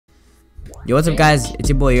Yo, what's up, guys? It's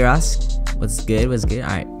your boy Eross. What's good? What's good?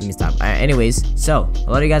 Alright, let me stop. Alright, anyways, so a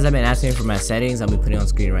lot of you guys have been asking me for my settings. I'll be putting on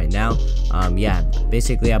screen right now. Yeah,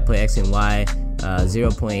 basically I put X and Y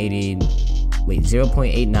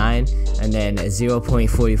 0.89 and then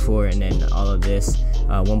 0.44 and then all of this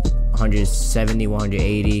 170,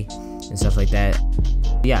 180 and stuff like that.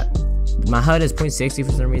 Yeah, my HUD is 0.60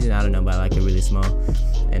 for some reason. I don't know, but I like it really small.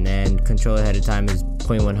 And then controller header time is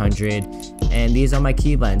 0.100, and these are my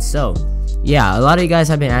keybinds. So yeah, a lot of you guys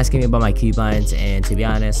have been asking me about my keybinds, and to be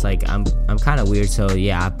honest, like I'm kind of weird. So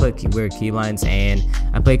yeah, I put weird keybinds, and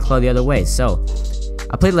I play claw the other way. So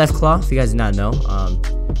I played left claw, if you guys did not know.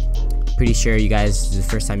 Pretty sure you guys, this is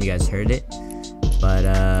the first time you guys heard it. But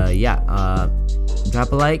yeah,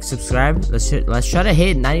 drop a like, subscribe. Let's try to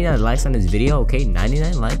hit 99 likes on this video. Okay,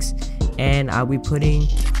 99 likes, and I'll be putting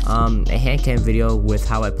a hand cam video with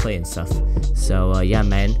how I play and stuff. So yeah,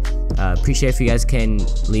 man, appreciate if you guys can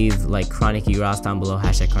leave like Chronic Eross down below,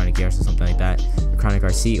 hashtag Chronic Eross or something like that, or Chronic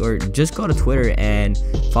RC, or just go to Twitter and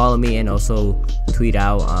follow me, and also tweet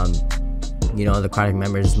out you know, the Chronic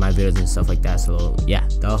members, my videos and stuff like that. So yeah,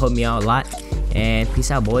 that'll help me out a lot. And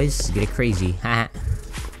peace out, boys. Get it crazy.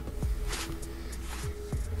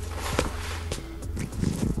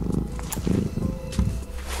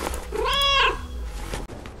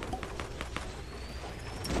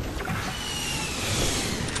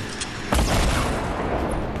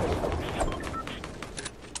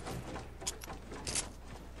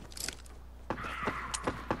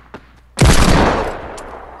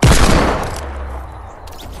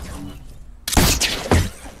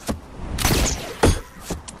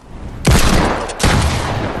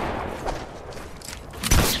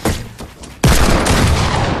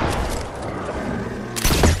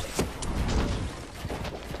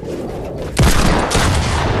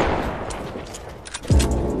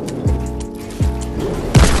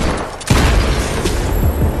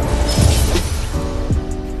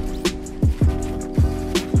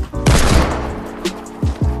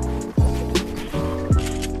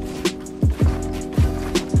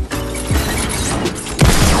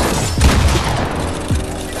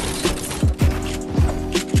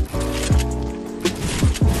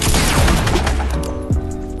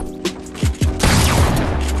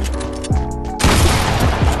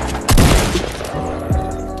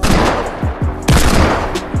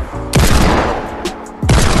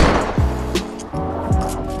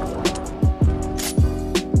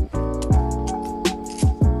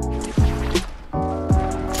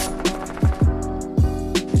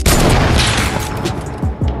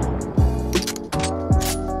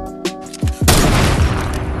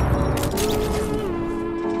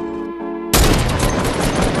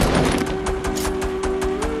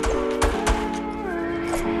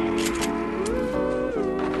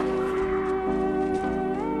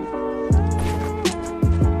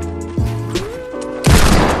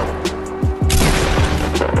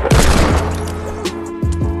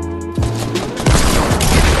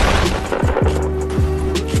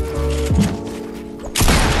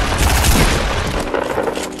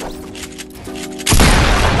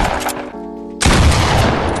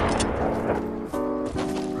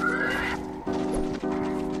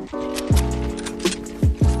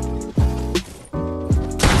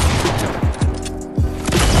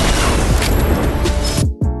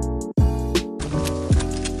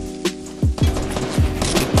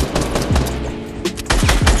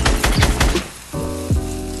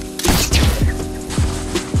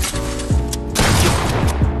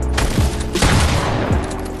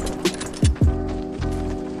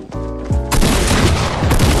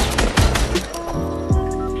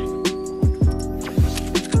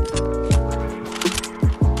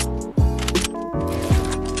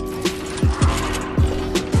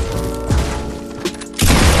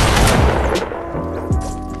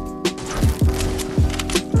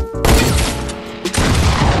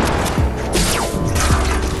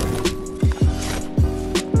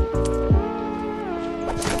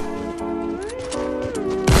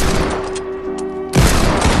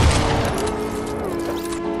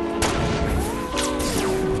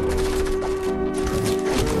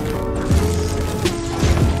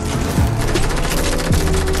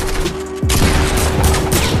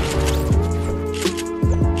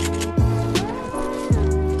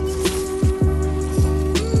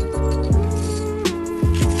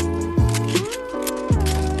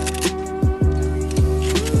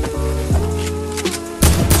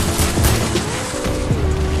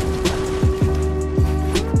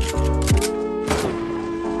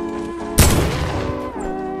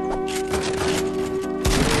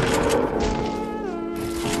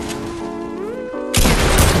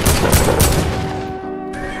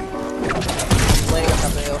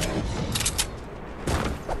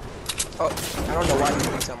 Oh, I don't know why you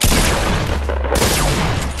doing something like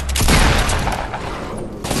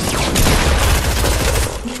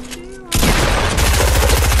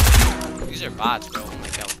that. These are bots, bro. Oh my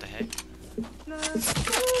god, what the heck?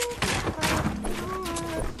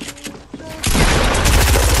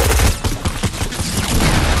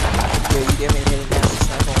 Yeah, you gave me a hidden gas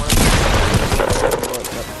sniper one.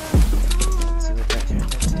 See what that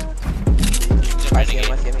turns into. I see him,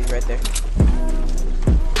 he's right there.